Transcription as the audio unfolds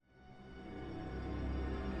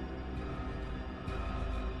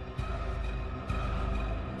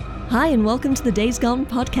Hi, and welcome to the Days Gone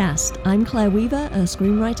podcast. I'm Claire Weaver, a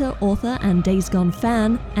screenwriter, author, and Days Gone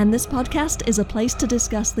fan, and this podcast is a place to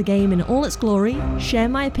discuss the game in all its glory, share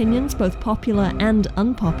my opinions, both popular and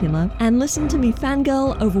unpopular, and listen to me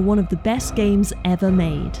fangirl over one of the best games ever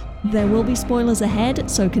made. There will be spoilers ahead,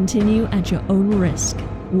 so continue at your own risk.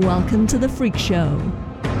 Welcome to the Freak Show.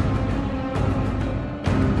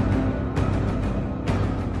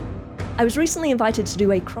 I was recently invited to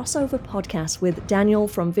do a crossover podcast with Daniel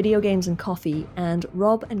from Video Games and Coffee and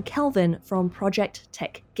Rob and Kelvin from Project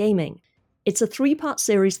Tech Gaming. It's a 3-part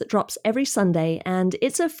series that drops every Sunday, and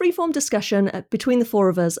it's a freeform discussion between the four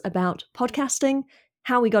of us about podcasting,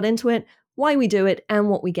 how we got into it, why we do it, and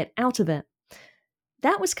what we get out of it.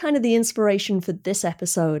 That was kind of the inspiration for this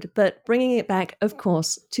episode, but bringing it back, of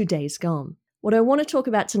course, to Days Gone. What I want to talk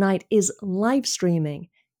about tonight is live streaming,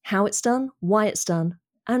 how it's done, why it's done,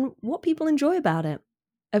 and what people enjoy about it.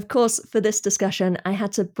 Of course, for this discussion, I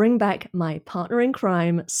had to bring back my partner in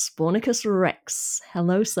crime, Spornicus Rex.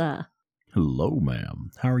 Hello, sir. Hello,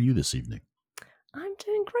 ma'am. How are you this evening? I'm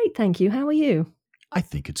doing great, thank you. How are you? I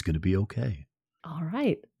think it's going to be okay. All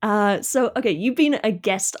right. Okay, you've been a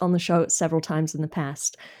guest on the show several times in the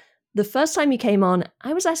past. The first time you came on,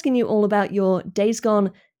 I was asking you all about your Days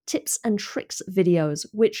Gone tips and tricks videos,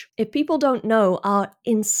 which, if people don't know, are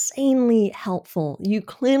insanely helpful. You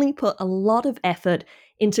clearly put a lot of effort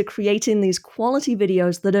into creating these quality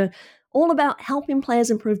videos that are all about helping players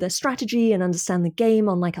improve their strategy and understand the game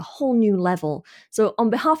on like a whole new level. So on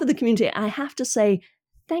behalf of the community, I have to say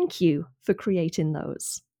thank you for creating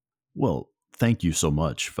those. Well, thank you so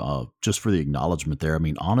much just for the acknowledgement there. I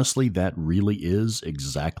mean, honestly, that really is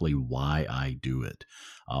exactly why I do it.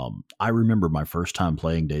 I remember my first time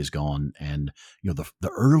playing Days Gone, and the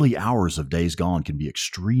early hours of Days Gone can be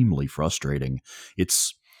extremely frustrating.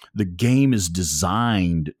 The game is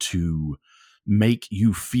designed to make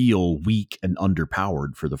you feel weak and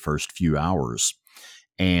underpowered for the first few hours,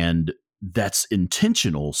 and that's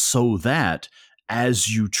intentional so that as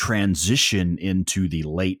you transition into the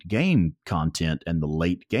late game content and the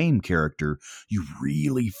late game character, you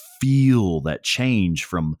really feel that change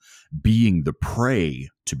from being the prey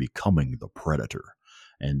to becoming the predator.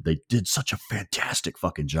 And they did such a fantastic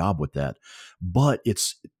fucking job with that. But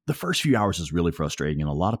the first few hours is really frustrating. And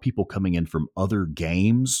a lot of people coming in from other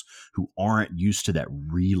games who aren't used to that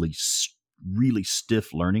really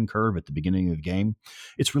stiff learning curve at the beginning of the game,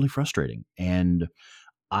 it's really frustrating. And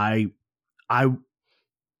I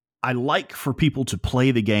like for people to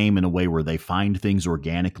play the game in a way where they find things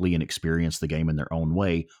organically and experience the game in their own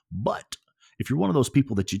way. But if you're one of those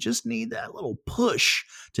people that you just need that little push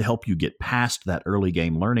to help you get past that early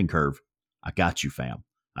game learning curve, I got you, fam.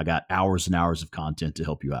 I got hours and hours of content to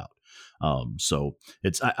help you out. So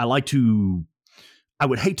I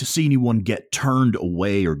would hate to see anyone get turned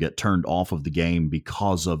away or get turned off of the game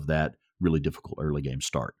because of that really difficult early game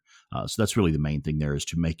start. So that's really the main thing there, is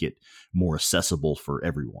to make it more accessible for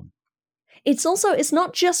everyone. It's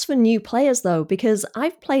not just for new players though, because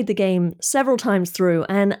I've played the game several times through,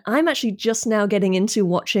 and I'm actually just now getting into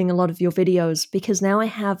watching a lot of your videos because now I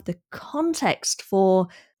have the context for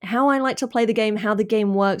how I like to play the game, how the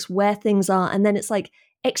game works, where things are, and then it's like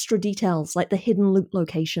extra details like the hidden loot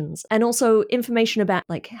locations, and also information about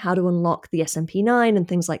like how to unlock the SMP9 and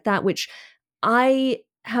things like that, which I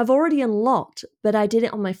have already unlocked, but I did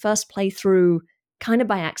it on my first playthrough kind of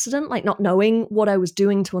by accident, like not knowing what I was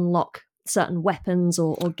doing to unlock certain weapons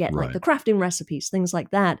or get like the crafting recipes, things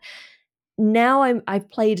like that. Now I've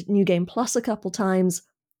played New Game Plus a couple times.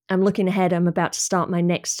 I'm looking ahead. I'm about to start my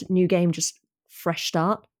next new game, just fresh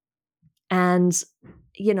start. And,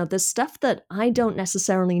 there's stuff that I don't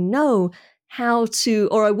necessarily know how to,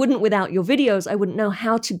 or I wouldn't without your videos, I wouldn't know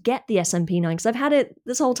how to get the SMP9 because I've had it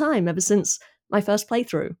this whole time ever since my first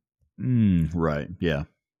playthrough. Right. Yeah.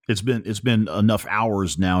 It's been enough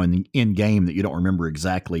hours now in game that you don't remember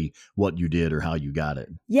exactly what you did or how you got it.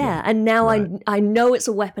 Yeah. And now I know it's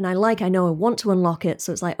a weapon I like. I know I want to unlock it.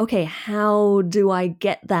 So it's like, okay, how do I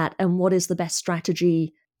get that? And what is the best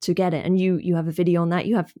strategy to get it? And you have a video on that.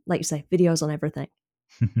 You have, like you say, videos on everything.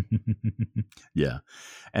 Yeah.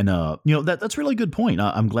 And, that's a really good point.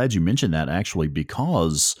 I'm glad you mentioned that, actually,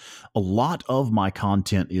 because a lot of my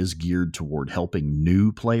content is geared toward helping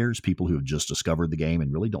new players, people who have just discovered the game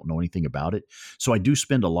and really don't know anything about it. So I do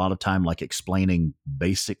spend a lot of time like explaining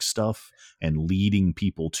basic stuff and leading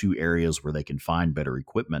people to areas where they can find better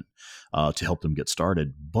equipment to help them get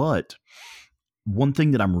started. But one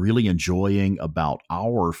thing that I'm really enjoying about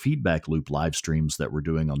our feedback loop live streams that we're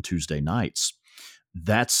doing on Tuesday nights,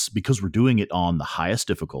 that's because we're doing it on the highest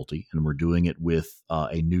difficulty and we're doing it with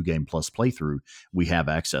a New Game Plus playthrough. We have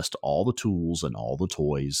access to all the tools and all the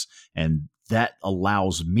toys, and that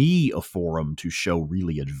allows me a forum to show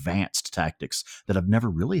really advanced tactics that I've never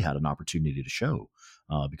really had an opportunity to show,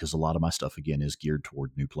 because a lot of my stuff, again, is geared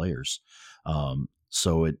toward new players.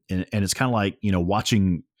 So it's kind of like,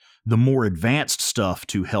 watching the more advanced stuff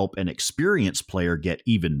to help an experienced player get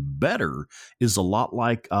even better is a lot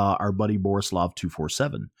like our buddy Borislav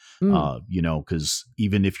 247. Because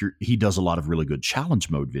even if he does a lot of really good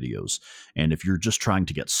challenge mode videos, and if you're just trying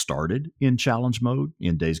to get started in challenge mode,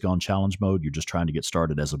 in Days Gone challenge mode, you're just trying to get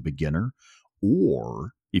started as a beginner,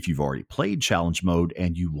 or if you've already played challenge mode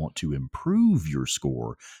and you want to improve your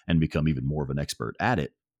score and become even more of an expert at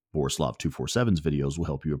it, Borislav 247's videos will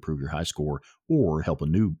help you improve your high score or help a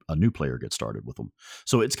new player get started with them.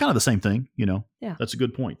 So it's kind of the same thing, Yeah. That's a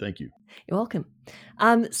good point. Thank you. You're welcome.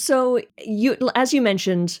 So as you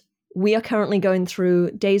mentioned, we are currently going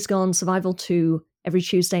through Days Gone Survival 2 every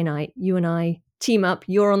Tuesday night. You and I team up.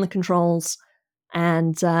 You're on the controls,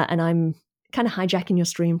 and I'm kind of hijacking your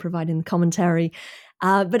stream, providing the commentary.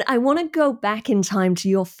 But I want to go back in time to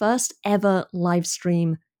your first ever live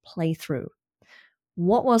stream playthrough.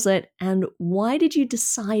 What was it, and why did you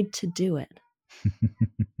decide to do it?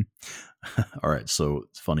 All right, so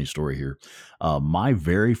it's a funny story here. My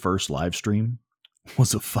very first live stream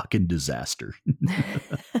was a fucking disaster.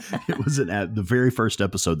 It was the very first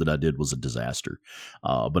episode that I did was a disaster,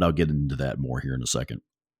 but I'll get into that more here in a second.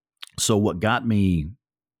 So what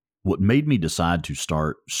made me decide to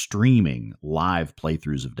start streaming live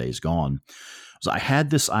playthroughs of Days Gone was I had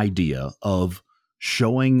this idea of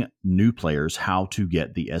showing new players how to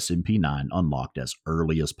get the SMP-9 unlocked as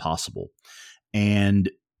early as possible.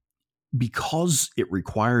 And because it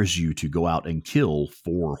requires you to go out and kill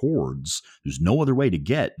 4 hordes, there's no other way to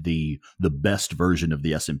get the best version of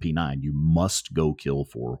the SMP-9. You must go kill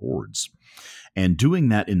 4 hordes. And doing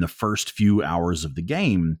that in the first few hours of the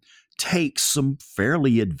game takes some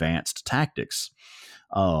fairly advanced tactics.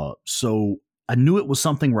 So I knew it was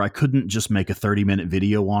something where I couldn't just make a 30-minute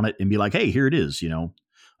video on it and be like, hey, here it is,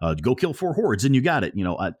 go kill 4 hordes and you got it.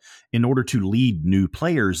 In order to lead new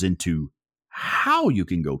players into how you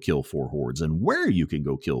can go kill 4 hordes and where you can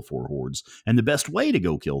go kill 4 hordes and the best way to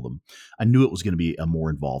go kill them, I knew it was going to be a more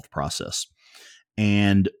involved process.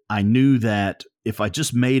 And I knew that if I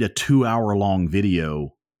just made a 2-hour-long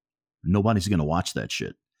video, nobody's going to watch that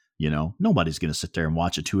shit. Nobody's going to sit there and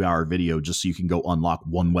watch a 2-hour video just so you can go unlock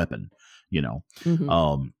one weapon.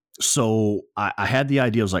 Mm-hmm. So I had the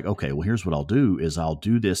idea. I was like, okay, well, here's what I'll do is I'll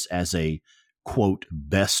do this as a quote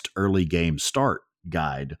best early game start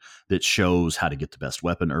guide that shows how to get the best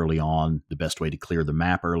weapon early on, the best way to clear the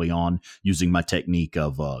map early on, using my technique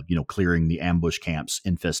of clearing the ambush camps,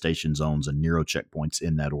 infestation zones, and Nero checkpoints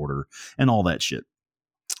in that order, and all that shit.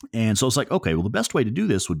 And so it's like, okay, well, the best way to do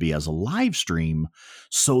this would be as a live stream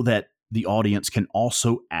so that the audience can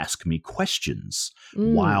also ask me questions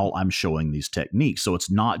while I'm showing these techniques. So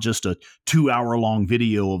it's not just a 2-hour-long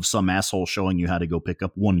video of some asshole showing you how to go pick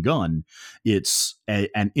up one gun. It's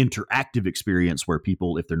an interactive experience where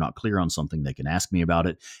people, if they're not clear on something, they can ask me about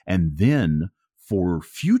it. And then for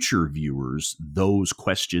future viewers, those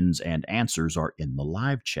questions and answers are in the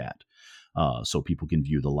live chat. So people can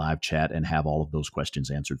view the live chat and have all of those questions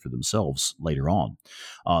answered for themselves later on.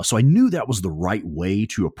 So I knew that was the right way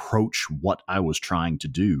to approach what I was trying to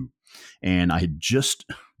do. And I had just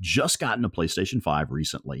gotten a PlayStation 5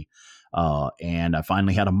 recently. And I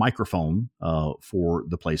finally had a microphone for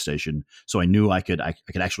the PlayStation. So I knew I could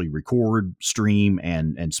actually record, stream,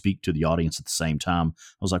 and speak to the audience at the same time.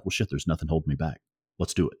 I was like, well, shit, there's nothing holding me back.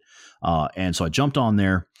 Let's do it. And so I jumped on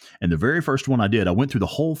there, and the very first one I did, I went through the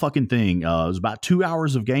whole fucking thing. It was about 2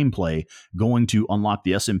 hours of gameplay going to unlock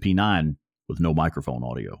the SMP-9 with no microphone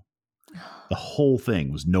audio. The whole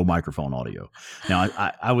thing was no microphone audio. Now,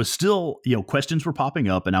 I was still, questions were popping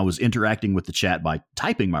up, and I was interacting with the chat by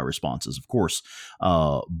typing my responses, of course.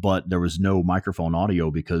 But there was no microphone audio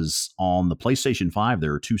because on the PlayStation 5,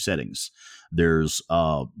 there are 2 settings. There's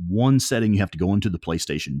one setting you have to go into the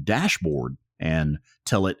PlayStation dashboard and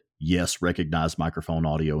tell it, yes, recognize microphone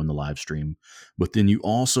audio in the live stream. But then you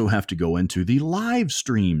also have to go into the live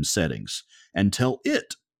stream settings and tell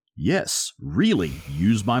it, yes, really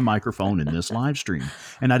use my microphone in this live stream.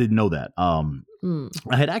 And I didn't know that.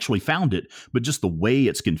 I had actually found it, but just the way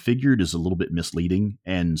it's configured is a little bit misleading.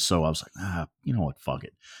 And so I was like, you know what, fuck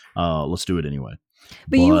it. Let's do it anyway.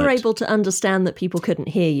 But you were able to understand that people couldn't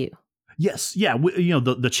hear you. Yes. Yeah.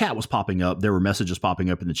 The chat was popping up. There were messages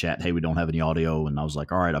popping up in the chat. Hey, we don't have any audio. And I was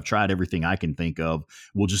like, all right, I've tried everything I can think of.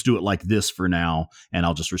 We'll just do it like this for now. And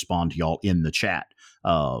I'll just respond to y'all in the chat.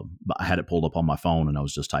 But I had it pulled up on my phone and I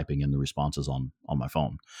was just typing in the responses on my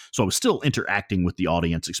phone. So I was still interacting with the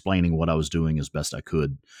audience, explaining what I was doing as best I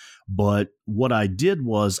could. But what I did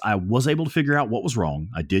was I was able to figure out what was wrong.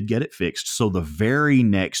 I did get it fixed. So the very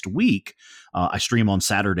next week, I stream on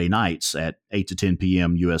Saturday nights at 8 to 10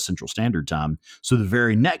 p.m. U.S. Central Standard Time. So the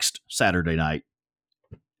very next Saturday night,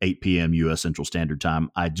 8 p.m. U.S. Central Standard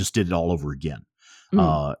Time, I just did it all over again.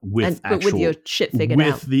 With your shit figured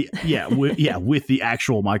out. With the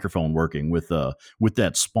actual microphone working with that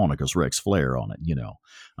Sponicus Rex flare on it,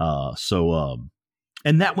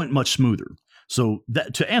 and that went much smoother. So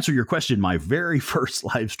that, to answer your question, my very first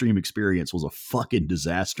live stream experience was a fucking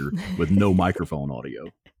disaster with no microphone audio.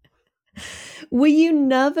 Were you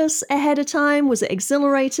nervous ahead of time? Was it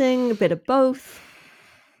exhilarating? A bit of both?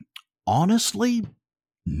 Honestly,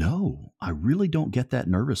 no, I really don't get that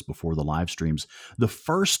nervous before the live streams. The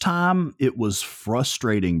first time it was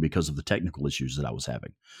frustrating because of the technical issues that I was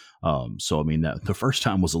having. The first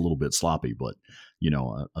time was a little bit sloppy, but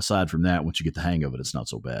aside from that, once you get the hang of it, it's not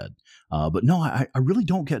so bad. But no, I really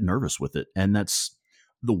don't get nervous with it. And that's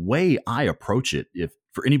the way I approach it. If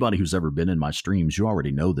for anybody who's ever been in my streams, you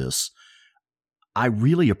already know this. I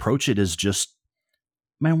really approach it as just,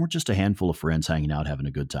 man, we're just a handful of friends hanging out, having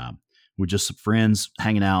a good time. We're just some friends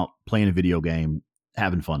hanging out, playing a video game,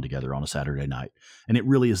 having fun together on a Saturday night. And it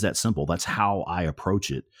really is that simple. That's how I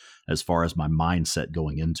approach it as far as my mindset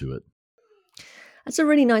going into it. That's a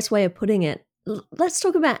really nice way of putting it. Let's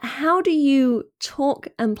talk about, how do you talk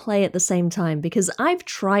and play at the same time? Because I've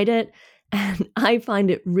tried it and I find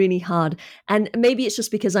it really hard. And maybe it's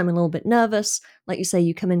just because I'm a little bit nervous. Like you say,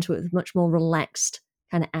 you come into it with much more relaxed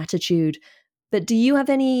kind of attitude. But do you have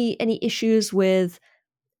any issues with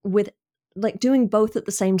like doing both at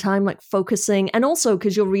the same time, like focusing, and also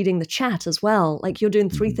because you're reading the chat as well, like you're doing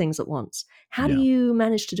three things at once? How do you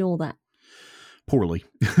manage to do all that? Poorly.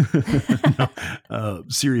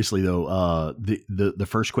 Seriously though, the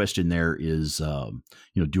first question there is,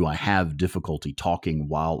 do I have difficulty talking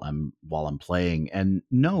while I'm playing? And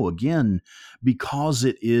no, again, because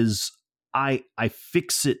it is, I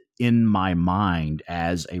fix it in my mind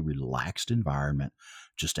as a relaxed environment.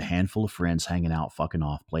 Just a handful of friends hanging out, fucking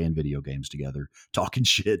off, playing video games together, talking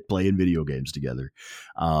shit, playing video games together.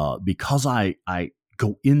 Because I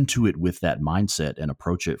go into it with that mindset and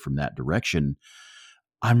approach it from that direction,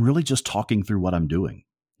 I'm really just talking through what I'm doing.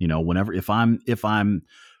 If I'm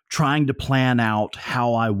trying to plan out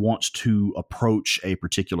how I want to approach a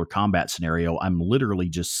particular combat scenario, I'm literally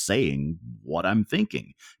just saying what I'm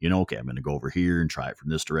thinking. Okay, I'm going to go over here and try it from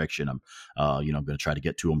this direction. I'm going to try to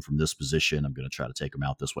get to them from this position. I'm going to try to take them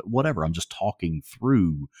out this way, whatever. I'm just talking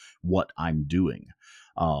through what I'm doing.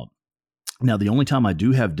 Now, the only time I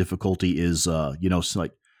do have difficulty is,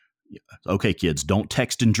 like, okay, kids, don't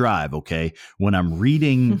text and drive, okay? When I'm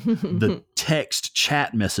reading the text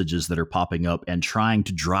chat messages that are popping up and trying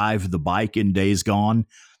to drive the bike in Days Gone,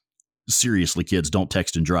 seriously, kids, don't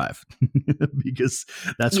text and drive. Because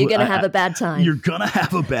that's you're going to have a bad time. You're going to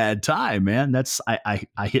have a bad time, man.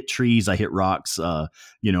 I hit trees, I hit rocks,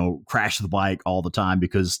 crash the bike all the time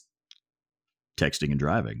because texting and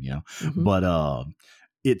driving, But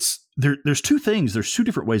there's two things. There's two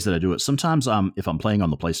different ways that I do it. Sometimes if I'm playing on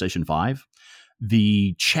the PlayStation 5,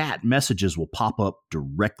 the chat messages will pop up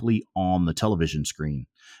directly on the television screen.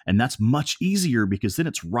 And that's much easier because then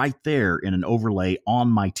it's right there in an overlay on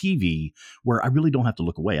my TV where I really don't have to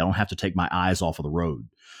look away. I don't have to take my eyes off of the road.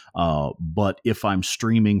 But if I'm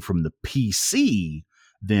streaming from the PC,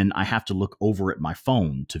 then I have to look over at my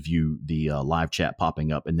phone to view the live chat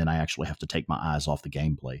popping up, and then I actually have to take my eyes off the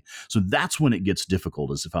gameplay. So that's when it gets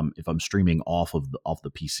difficult, is if I'm streaming off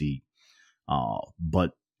the PC.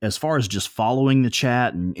 But as far as just following the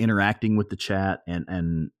chat and interacting with the chat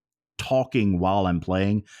and talking while I'm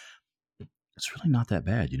playing, it's really not that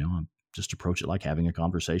bad. I just approach it like having a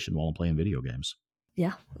conversation while I'm playing video games.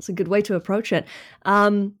 Yeah, that's a good way to approach it.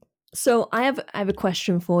 So I have a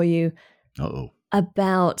question for you. Uh-oh.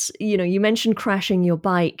 About, you mentioned crashing your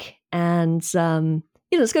bike, and it's going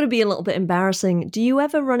to be a little bit embarrassing. Do you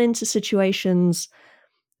ever run into situations,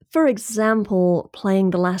 for example, playing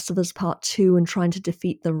The Last of Us Part 2 and trying to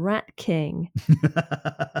defeat the Rat King,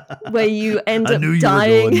 where you end up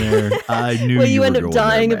dying? I knew where you were end up going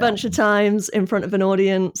dying there, a bunch of times in front of an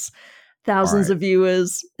audience, thousands of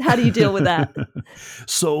viewers. How do you deal with that?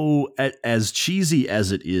 So, as cheesy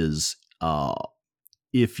as it is,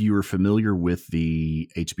 if you're familiar with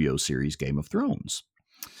the HBO series Game of Thrones,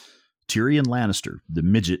 Tyrion Lannister, the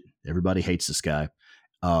midget, everybody hates this guy.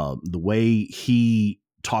 The way he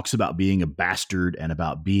talks about being a bastard and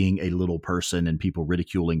about being a little person and people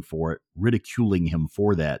ridiculing him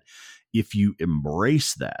for that. If you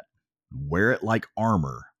embrace that, wear it like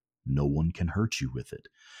armor, no one can hurt you with it.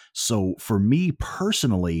 So for me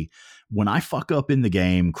personally, when I fuck up in the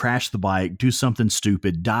game, crash the bike, do something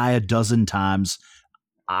stupid, die a dozen times,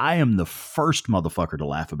 I am the first motherfucker to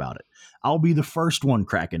laugh about it. I'll be the first one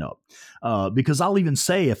cracking up because I'll even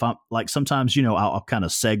say, if I'm like, sometimes, I'll kind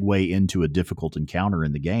of segue into a difficult encounter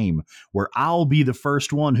in the game where I'll be the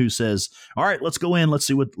first one who says, all right, let's go in. Let's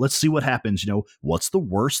see what happens. What's the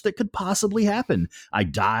worst that could possibly happen? I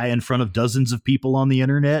die in front of dozens of people on the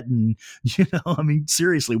internet. And,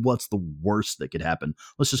 seriously, what's the worst that could happen?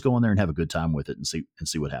 Let's just go in there and have a good time with it and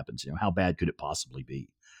see what happens. How bad could it possibly be?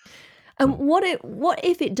 And what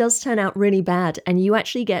if it does turn out really bad and you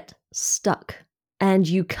actually get stuck and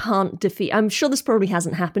you can't defeat? I'm sure this probably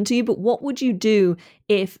hasn't happened to you, but what would you do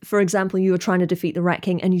if, for example, you were trying to defeat the Rat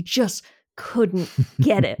King and you just couldn't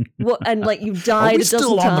get it? And you died a dozen times?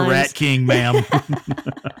 Still on the Rat King, ma'am.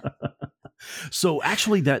 So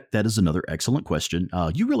actually, that is another excellent question.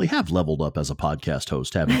 You really have leveled up as a podcast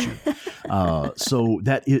host, haven't you? So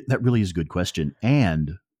that really is a good question.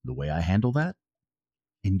 And the way I handle that,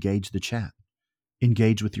 engage the chat.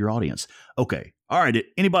 Engage with your audience. Okay. All right.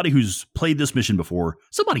 Anybody who's played this mission before,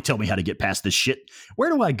 somebody tell me how to get past this shit.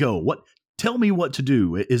 Where do I go? Tell me what to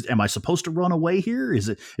do. Am I supposed to run away here? Is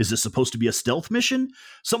this supposed to be a stealth mission?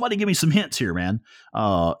 Somebody give me some hints here, man.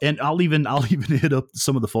 And I'll even hit up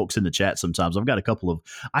some of the folks in the chat sometimes. I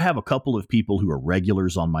have a couple of people who are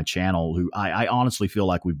regulars on my channel who I honestly feel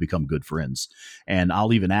like we've become good friends. And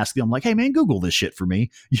I'll even ask them, like, hey man, Google this shit for me,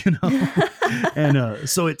 And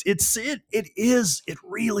so it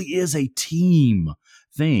really is a team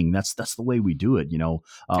thing. That's the way we do it,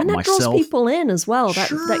 and that draws people in as well.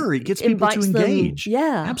 Sure, it gets people to engage.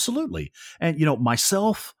 Yeah, absolutely. And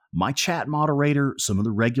myself, my chat moderator, some of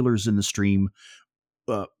the regulars in the stream,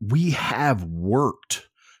 we have worked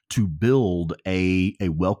to build a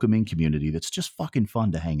welcoming community that's just fucking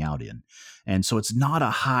fun to hang out in. And so it's not a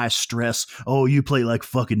high stress, oh, you play like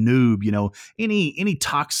fucking noob, any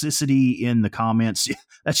toxicity in the comments,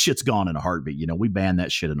 that shit's gone in a heartbeat. We ban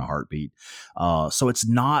that shit in a heartbeat. So it's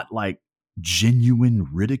not like genuine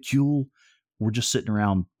ridicule. We're just sitting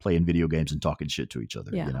around playing video games and talking shit to each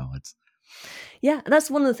other. Yeah. Yeah, that's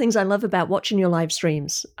one of the things I love about watching your live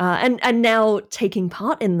streams and now taking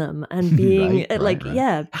part in them and being right.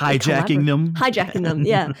 hijacking them,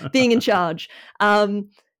 yeah, being in charge.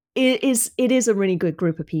 It is a really good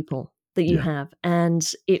group of people that you have, and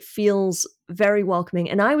it feels very welcoming.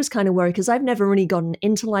 And I was kind of worried because I've never really gotten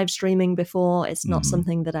into live streaming before. It's not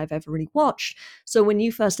something that I've ever really watched. So when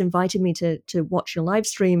you first invited me to watch your live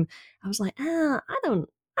stream, I was like, I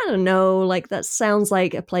don't know, like that sounds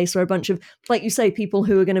like a place where a bunch of, like you say, people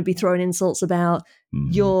who are going to be throwing insults about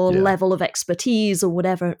your level of expertise or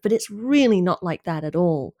whatever, but it's really not like that at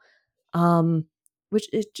all, which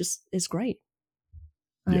it just is great.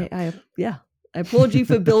 I applaud you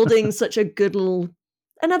for building such a good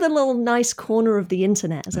another little nice corner of the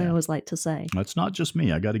internet, as I always like to say. It's not just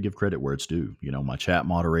me. I got to give credit where it's due. My chat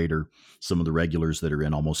moderator, some of the regulars that are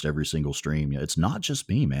in almost every single stream. It's not just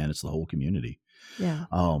me, man. It's the whole community. Yeah.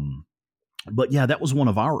 But yeah, that was one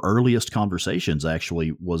of our earliest conversations,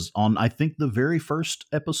 actually, was on, I think, the very first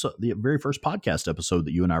podcast episode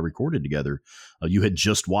that you and I recorded together. You had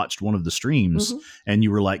just watched one of the streams and you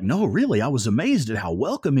were like, no, really, I was amazed at how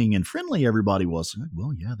welcoming and friendly everybody was. Like,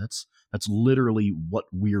 well, yeah, that's literally what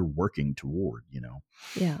we're working toward,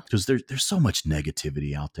 Yeah. Because there's so much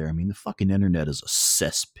negativity out there. The fucking internet is a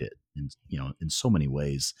cesspit in so many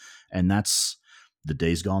ways. And that's the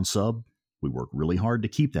Days Gone sub. We work really hard to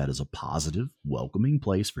keep that as a positive, welcoming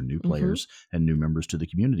place for new players and new members to the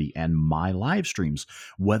community. And my live streams,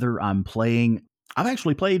 whether I've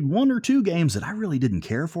actually played one or two games that I really didn't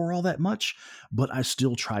care for all that much, but I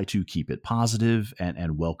still try to keep it positive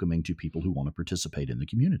and welcoming to people who want to participate in the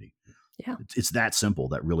community. Yeah. It's that simple.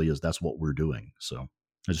 That's what we're doing. So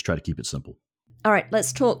I just try to keep it simple. All right,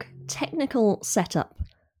 let's talk technical setup.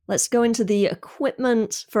 Let's go into the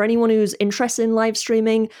equipment for anyone who's interested in live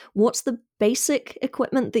streaming. What's the basic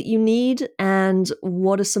equipment that you need, and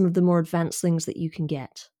what are some of the more advanced things that you can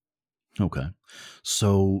get? Okay.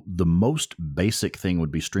 So the most basic thing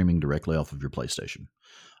would be streaming directly off of your PlayStation.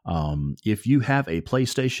 If you have a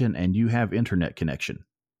PlayStation and you have internet connection,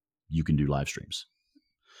 you can do live streams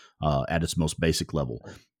at its most basic level.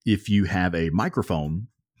 If you have a microphone,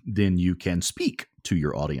 then you can speak to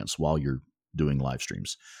your audience while you're doing live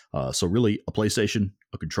streams. So really a PlayStation,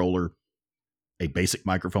 a controller, a basic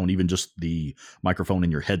microphone, even just the microphone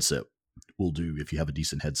in your headset will do if you have a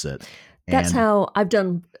decent headset. That's how I've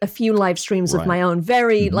done a few live streams of my own.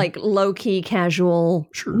 Very like low key, casual,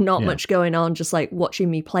 not much going on, just like watching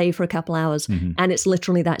me play for a couple hours. And it's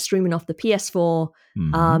literally that streaming off the PS4.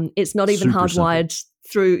 It's not even hardwired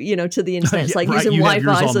through, to the internet. It's like using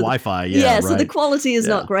Wi-Fi. So Wi-Fi. So the quality is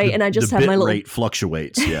not great. And I just have my little rate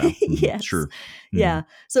fluctuates. Yeah. Yes. Sure. Yeah.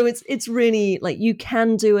 So it's really like you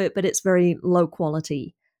can do it, but it's very low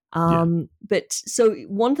quality. But so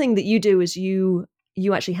one thing that you do is you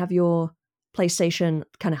actually have your PlayStation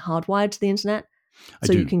kind of hardwired to the internet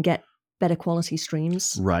so you can get better quality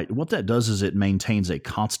streams. Right. What that does is it maintains a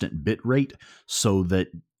constant bit rate so that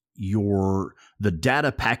the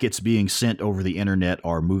data packets being sent over the internet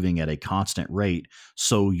are moving at a constant rate,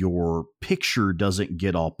 so your picture doesn't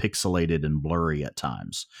get all pixelated and blurry at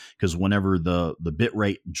times. Because whenever the bit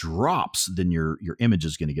rate drops, then your image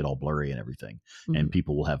is going to get all blurry and everything, and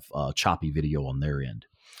people will have choppy video on their end.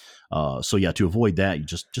 So to avoid that, you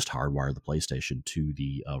just hardwire the PlayStation to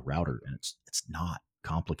the router, and it's not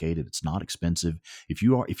complicated. It's not expensive. If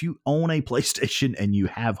you own a PlayStation and you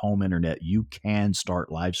have home internet, you can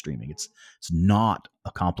start live streaming. It's not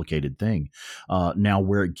a complicated thing. Now,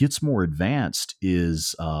 where it gets more advanced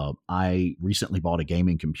is I recently bought a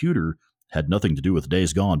gaming computer. Had nothing to do with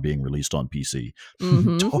Days Gone being released on PC.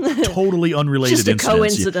 Totally unrelated. Just a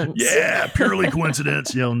coincidence. Yeah, purely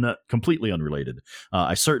coincidence. Not completely unrelated.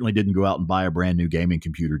 I certainly didn't go out and buy a brand new gaming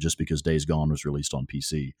computer just because Days Gone was released on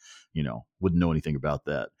PC. Wouldn't know anything about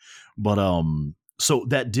that. But so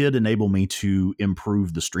that did enable me to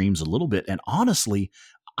improve the streams a little bit. And honestly,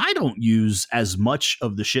 I don't use as much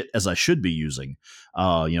of the shit as I should be using.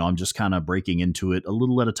 I'm just kind of breaking into it a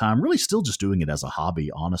little at a time, really still just doing it as a hobby,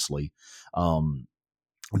 honestly.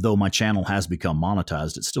 Though my channel has become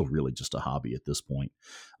monetized, it's still really just a hobby at this point.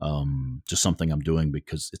 Just something I'm doing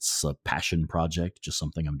because it's a passion project, just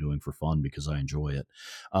something I'm doing for fun because I enjoy it.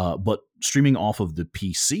 But streaming off of the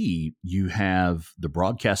PC, you have the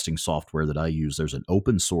broadcasting software that I use. There's an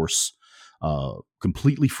open source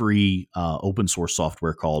completely free open source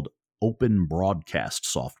software called Open Broadcast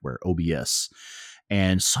Software, OBS.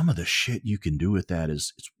 And some of the shit you can do with that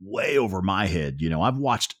it's way over my head. I've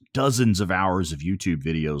watched dozens of hours of YouTube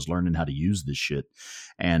videos learning how to use this shit.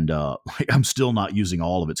 And I'm still not using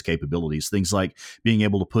all of its capabilities. Things like being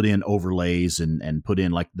able to put in overlays and put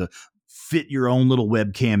in like fit your own little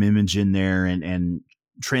webcam image in there and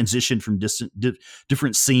transition from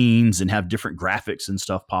different scenes and have different graphics and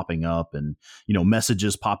stuff popping up, and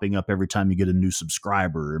messages popping up every time you get a new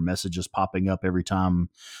subscriber, or messages popping up every time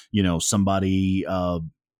somebody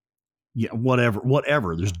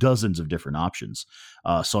whatever. There's dozens of different options.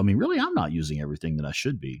 So I mean, really, I'm not using everything that I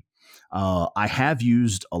should be. I have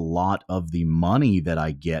used a lot of the money that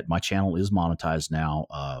I get. My channel is monetized now.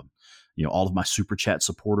 All of my super chat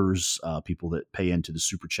supporters, people that pay into the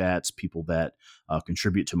super chats, people that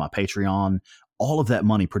contribute to my Patreon, all of that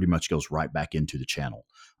money pretty much goes right back into the channel.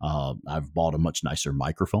 I've bought a much nicer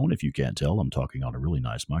microphone. If you can't tell, I'm talking on a really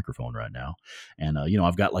nice microphone right now. And,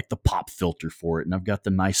 I've got like the pop filter for it, and I've got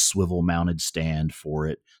the nice swivel mounted stand for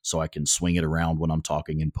it so I can swing it around when I'm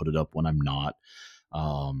talking and put it up when I'm not.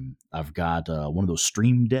 I've got one of those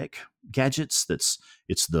Stream Deck gadgets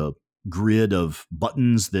it's the grid of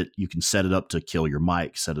buttons that you can set it up to kill your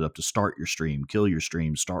mic, set it up to start your stream, kill your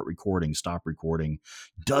stream, start recording, stop recording,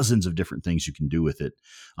 dozens of different things you can do with it.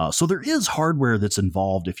 So there is hardware that's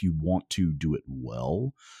involved if you want to do it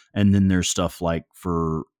well. And then there's stuff like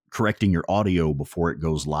for correcting your audio before it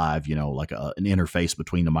goes live, like an interface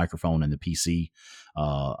between the microphone and the PC.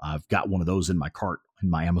 I've got one of those in my cart, in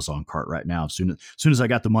my Amazon cart right now. As soon as I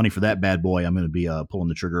got the money for that bad boy, I'm going to be pulling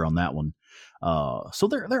the trigger on that one. So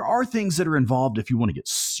there are things that are involved. If you want to get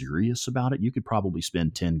serious about it, you could probably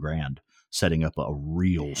spend $10,000 setting up a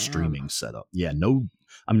real streaming setup. Yeah, no,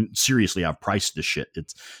 I mean, seriously, I've priced this shit.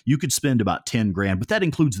 You could spend about $10,000, but that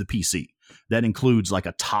includes the PC. That includes like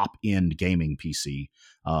a top end gaming PC,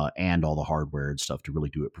 and all the hardware and stuff to really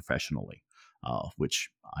do it professionally, which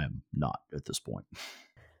I am not at this point.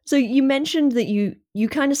 So you mentioned that you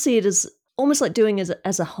kind of see it as almost like doing it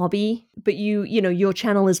as a hobby, but your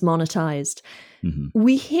channel is monetized. Mm-hmm.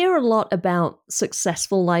 We hear a lot about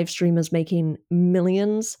successful live streamers making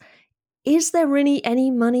millions. Is there really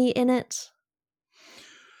any money in it?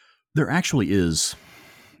 There actually is,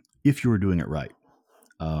 if you were doing it right.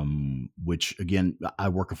 Which again, I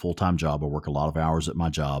work a full-time job. I work a lot of hours at my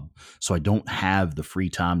job, so I don't have the free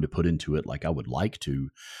time to put into it like I would like to.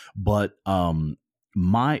 But I'll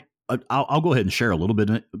go ahead and share a little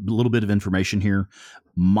bit of information here.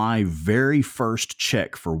 My very first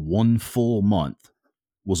check for one full month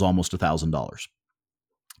was almost $1,000.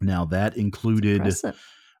 Now that included,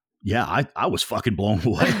 yeah, I was fucking blown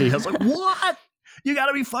away. I was like, what? You got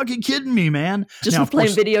to be fucking kidding me, man. Just now, for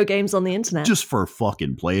playing video games on the internet. Just for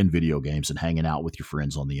fucking playing video games and hanging out with your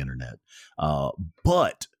friends on the internet.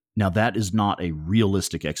 But now that is not a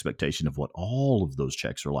realistic expectation of what all of those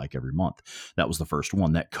checks are like every month. That was the first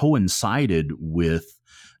one. That coincided with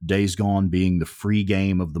Days Gone being the free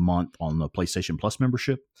game of the month on the PlayStation Plus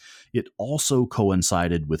membership. It also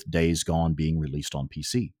coincided with Days Gone being released on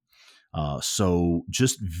PC. So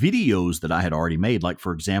just videos that I had already made, like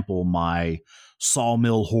for example, my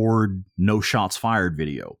Sawmill Horde No Shots Fired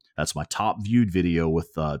video. That's my top viewed video with,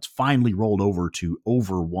 it's finally rolled over to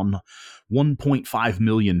over 1.5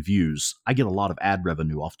 million views. I get a lot of ad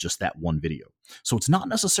revenue off just that one video. So it's not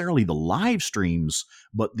necessarily the live streams,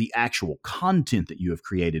 but the actual content that you have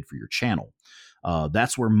created for your channel.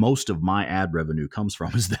 That's where most of my ad revenue comes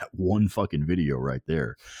from, is that one fucking video right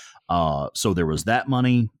there. So there was that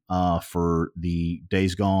money for the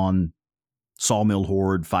Days Gone Sawmill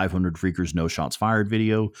Horde 500 Freakers No Shots Fired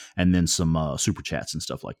video, and then some super chats and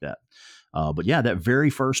stuff like that. But yeah, that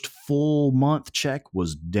very first full month check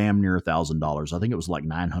was damn near $1,000. I think it was like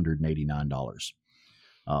 $989.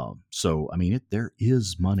 So, I mean, there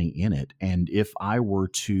is money in it. And if I were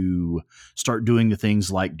to start doing the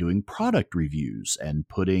things like doing product reviews and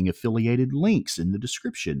putting affiliated links in the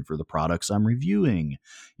description for the products I'm reviewing,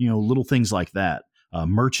 little things like that,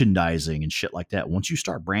 merchandising and shit like that. Once you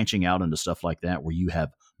start branching out into stuff like that, where you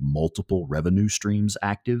have multiple revenue streams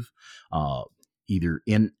active, either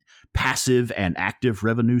in passive and active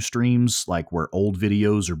revenue streams, like where old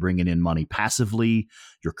videos are bringing in money passively,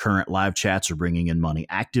 your current live chats are bringing in money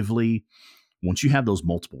actively. Once you have those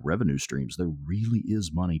multiple revenue streams, there really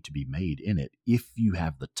is money to be made in it if you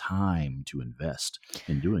have the time to invest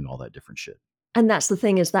in doing all that different shit. And that's the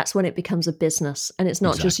thing, is that's when it becomes a business, and it's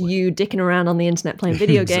not just you dicking around on the internet playing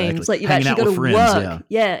video games. Like, you've Hanging actually got to friends, work.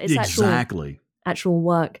 Yeah, it's actual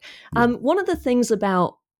work. Yeah. One of the things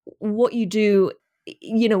about what you do,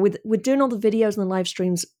 with doing all the videos and the live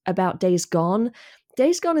streams about Days Gone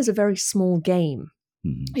is a very small game.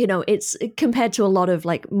 Mm-hmm. It's compared to a lot of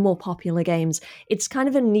like more popular games, it's kind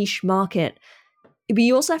of a niche market. But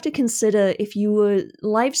you also have to consider, if you were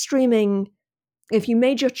live streaming, if you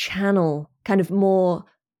made your channel kind of more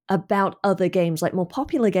about other games, like more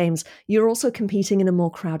popular games, you're also competing in a more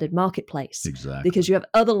crowded marketplace. Exactly. Because you have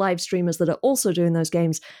other live streamers that are also doing those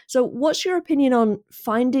games. So what's your opinion on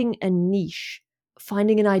finding a niche,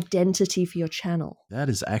 finding an identity for your channel? That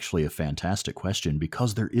is actually a fantastic question,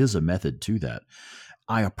 because there is a method to that.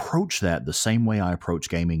 I approach that the same way I approach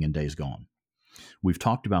gaming in Days Gone. We've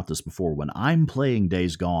talked about this before. When I'm playing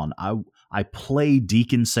Days Gone, I play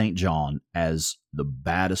Deacon St. John as the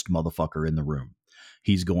baddest motherfucker in the room.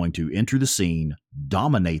 He's going to enter the scene,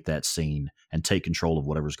 dominate that scene, and take control of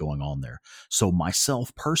whatever's going on there. So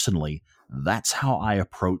myself personally, that's how I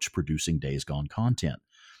approach producing Days Gone content.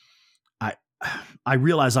 I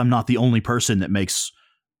realize I'm not the only person that makes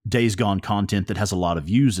Days Gone content that has a lot of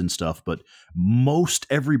views and stuff, but most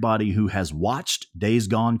everybody who has watched Days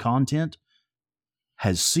Gone content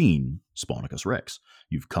has seen Spawnicus Rex.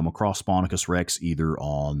 You've come across Spawnicus Rex either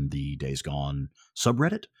on the Days Gone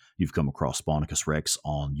subreddit, you've come across Spawnicus Rex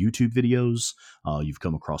on YouTube videos, you've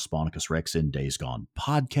come across Spawnicus Rex in Days Gone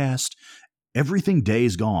podcast. Everything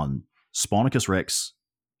Days Gone, Spawnicus Rex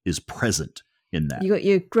is present in that. You got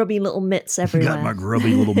your grubby little mitts everywhere. Got my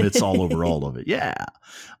grubby little mitts all over all of it. Yeah.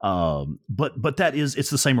 But that is, it's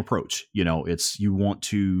the same approach. It's, you want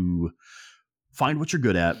to find what you're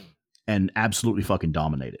good at and absolutely fucking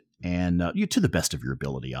dominate it. And you, to the best of your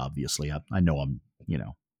ability, obviously. I know I'm,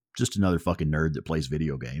 just another fucking nerd that plays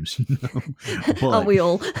video games. But, aren't we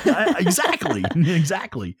all? Exactly.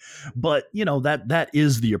 But, that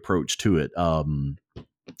is the approach to it.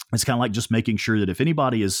 It's kind of like just making sure that if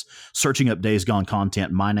anybody is searching up Days Gone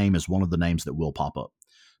content, my name is one of the names that will pop up,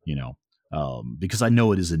 because I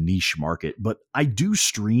know it is a niche market. But I do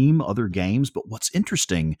stream other games. But what's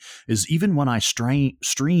interesting is, even when I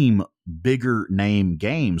stream bigger name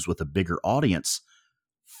games with a bigger audience,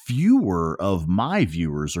 fewer of my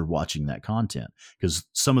viewers are watching that content. Because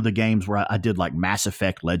some of the games where I did like Mass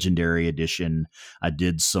Effect Legendary Edition, I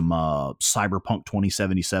did some Cyberpunk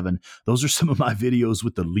 2077. Those are some of my videos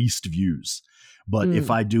with the least views. But if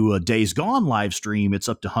I do a Days Gone live stream, it's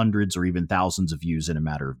up to hundreds or even thousands of views in a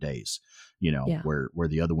matter of days. Where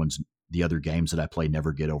the other games that I play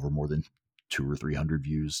never get over more than 200 or 300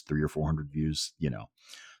 views, 300 or 400 views.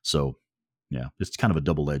 So. Yeah, it's kind of a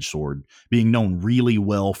double-edged sword. Being known really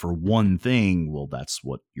well for one thing, well, that's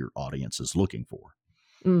what your audience is looking for.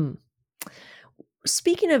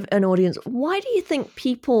 speaking of an audience, why do you think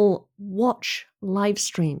people watch live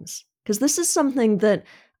streams? Because this is something that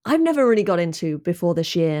I've never really got into before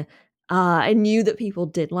this year. I knew that people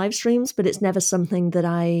did live streams, but it's never something that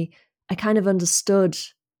I kind of understood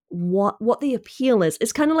what the appeal is.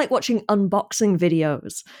 It's kind of like watching unboxing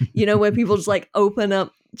videos, where people just like open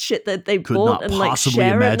up shit that they bought and like share it. Could not possibly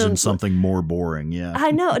imagine something more boring. Yeah,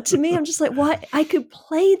 I know. To me, I'm just like, why? I could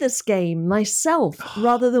play this game myself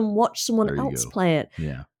rather than watch someone else play it.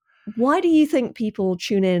 Yeah. Why do you think people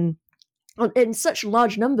tune in such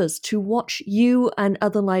large numbers to watch you and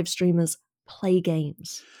other live streamers play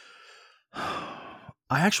games?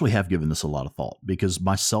 I actually have given this a lot of thought because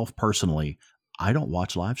myself personally, I don't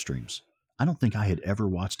watch live streams. I don't think I had ever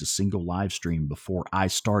watched a single live stream before I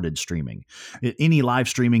started streaming. Any live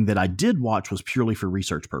streaming that I did watch was purely for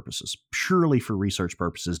research purposes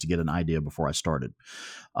to get an idea before I started.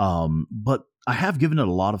 But I have given it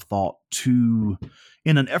a lot of thought in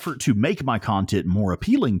an effort to make my content more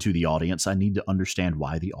appealing to the audience, I need to understand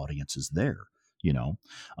why the audience is there,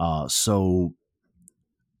 So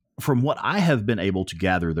from what I have been able to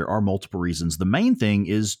gather, there are multiple reasons. The main thing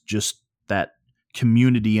is just that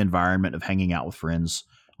community environment of hanging out with friends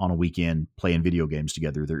on a weekend, playing video games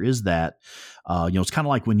together. There is that. It's kind of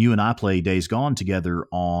like when you and I play Days Gone together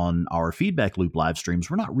on our Feedback Loop live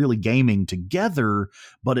streams. We're not really gaming together,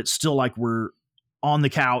 but it's still like we're on the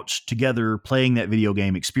couch together, playing that video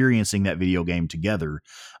game, experiencing that video game together.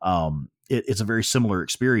 It's a very similar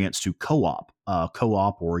experience to co-op or,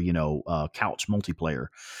 couch multiplayer.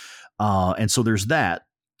 And so there's that.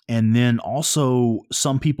 And then also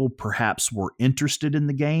some people perhaps were interested in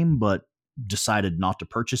the game, but decided not to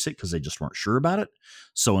purchase it because they just weren't sure about it.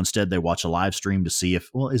 So instead they watch a live stream to see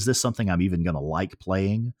is this something I'm even going to like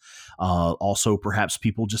playing? Also, perhaps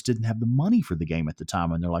people just didn't have the money for the game at the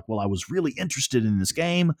time. And they're like, well, I was really interested in this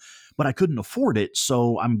game, but I couldn't afford it.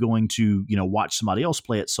 So I'm going to, watch somebody else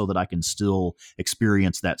play it so that I can still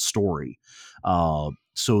experience that story.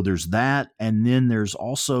 So there's that. And then there's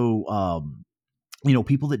also,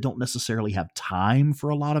 people that don't necessarily have time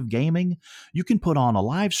for a lot of gaming. You can put on a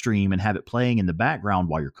live stream and have it playing in the background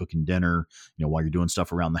while you're cooking dinner, while you're doing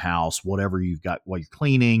stuff around the house, whatever you've got, while you're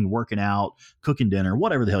cleaning, working out, cooking dinner,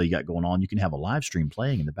 whatever the hell you got going on. You can have a live stream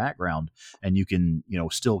playing in the background and you can,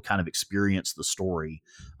 still kind of experience the story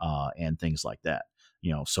and things like that.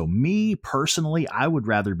 So me personally, I would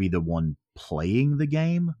rather be the one playing the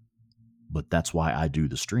game. But that's why I do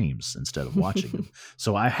the streams instead of watching them.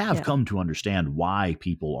 So I have come to understand why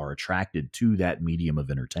people are attracted to that medium of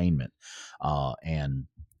entertainment. And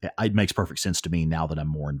it makes perfect sense to me now that I'm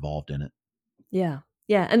more involved in it. Yeah.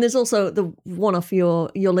 Yeah. And there's also the one off your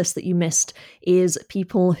list that you missed is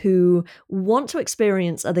people who want to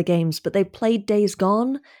experience other games, but they played Days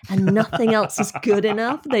Gone and nothing else is good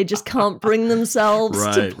enough. They just can't bring themselves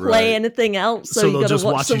to play anything else. So you they'll just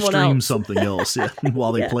watch someone stream else. Something else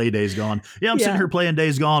while they play Days Gone. Yeah, I'm sitting here playing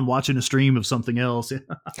Days Gone, watching a stream of something else.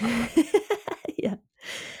 Yeah.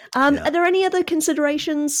 Are there any other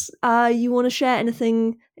considerations you want to share?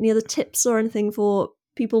 Anything, any other tips or anything for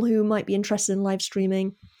people who might be interested in live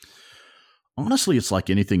streaming? Honestly, it's like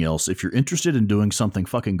anything else. If you're interested in doing something,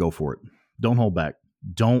 fucking go for it. Don't hold back.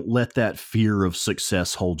 Don't let that fear of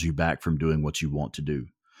success hold you back from doing what you want to do.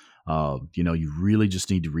 You really just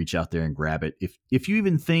need to reach out there and grab it. If you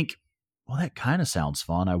even think, well, that kind of sounds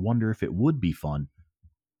fun, I wonder if it would be fun,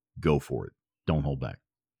 go for it. Don't hold back.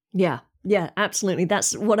 Yeah, absolutely.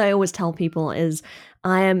 That's what I always tell people is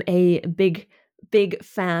I am a big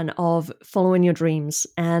fan of following your dreams.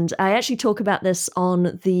 And I actually talk about this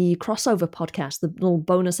on the crossover podcast, the little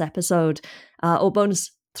bonus episode, or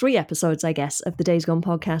bonus 3 episodes, I guess, of the Days Gone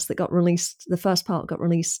podcast that got released. The first part got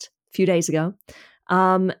released a few days ago.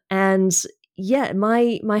 And yeah,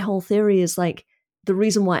 my whole theory is like, the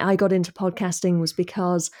reason why I got into podcasting was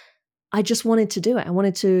because I just wanted to do it. I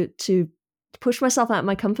wanted to push myself out of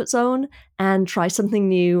my comfort zone and try something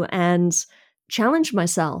new and challenge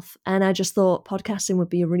myself. And I just thought podcasting would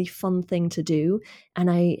be a really fun thing to do. And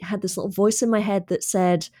I had this little voice in my head that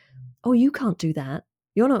said, oh, you can't do that.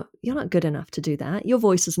 You're not good enough to do that. Your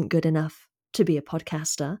voice isn't good enough to be a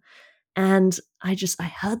podcaster. And I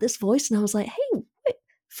heard this voice and I was like, hey, wait,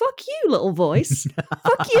 fuck you, little voice.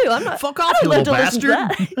 Fuck you. I'm not. Fuck off, you little bastard.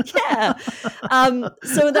 Yeah.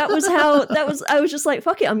 So I was just like,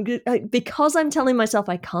 fuck it. I'm good. Because I'm telling myself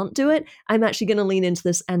I can't do it, I'm actually going to lean into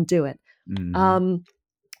this and do it. Mm-hmm.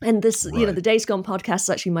 And this, the Days Gone podcast is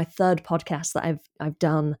actually my 3rd podcast that I've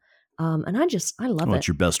done. And I love it. It's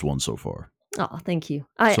your best one so far. Oh, thank you.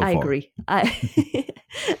 I agree.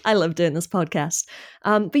 I love doing this podcast.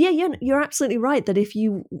 But yeah, you're absolutely right that if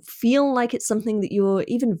you feel like it's something that you're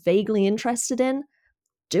even vaguely interested in,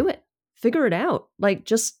 do it. Figure it out. Like,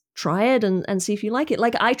 just try it and see if you like it.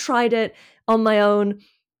 Like, I tried it on my own.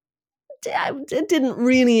 I didn't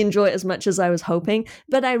really enjoy it as much as I was hoping,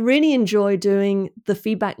 but I really enjoy doing the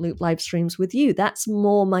feedback loop live streams with you. That's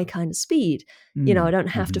more my kind of speed. You know, I don't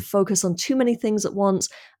have to focus on too many things at once.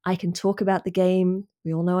 I can talk about the game.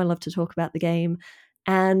 We all know I love to talk about the game.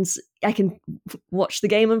 And I can watch the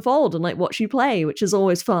game unfold and like watch you play, which is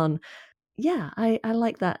always fun. Yeah, I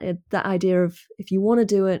like that idea of if you want to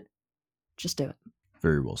do it, just do it.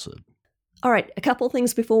 Very well said. All right, a couple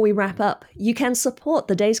things before we wrap up. You can support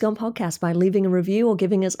the Days Gone podcast by leaving a review or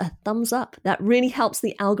giving us a thumbs up. That really helps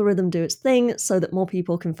the algorithm do its thing so that more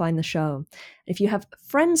people can find the show. If you have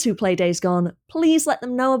friends who play Days Gone, please let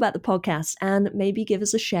them know about the podcast and maybe give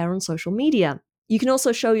us a share on social media. You can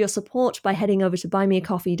also show your support by heading over to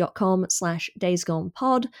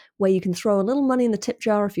buymeacoffee.com/daysgonepod, where you can throw a little money in the tip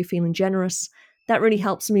jar if you're feeling generous. That really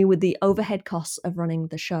helps me with the overhead costs of running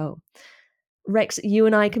the show. Rex, you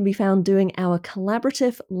and I can be found doing our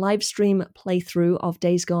collaborative live stream playthrough of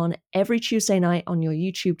Days Gone every Tuesday night on your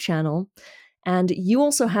YouTube channel. And you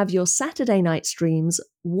also have your Saturday night streams.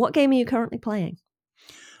 What game are you currently playing?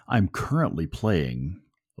 I'm currently playing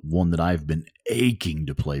one that I've been aching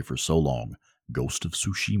to play for so long, Ghost of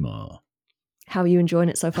Tsushima. How are you enjoying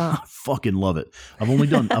it so far? I fucking love it. I've only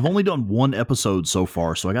done one episode so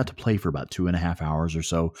far, so I got to play for about 2.5 hours or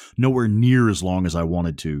so. Nowhere near as long as I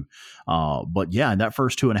wanted to. But yeah, in that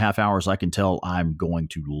first 2.5 hours, I can tell I'm going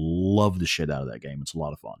to love the shit out of that game. It's a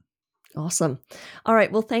lot of fun. Awesome. All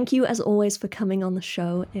right. Well, thank you as always for coming on the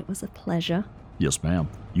show. It was a pleasure. Yes, ma'am.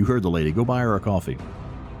 You heard the lady. Go buy her a coffee.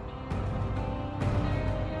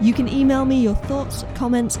 You can email me your thoughts,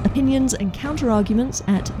 comments, opinions, and counter-arguments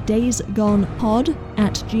at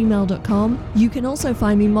daysgonepod@gmail.com. You can also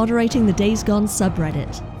find me moderating the Days Gone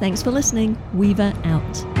subreddit. Thanks for listening. Weaver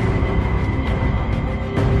out.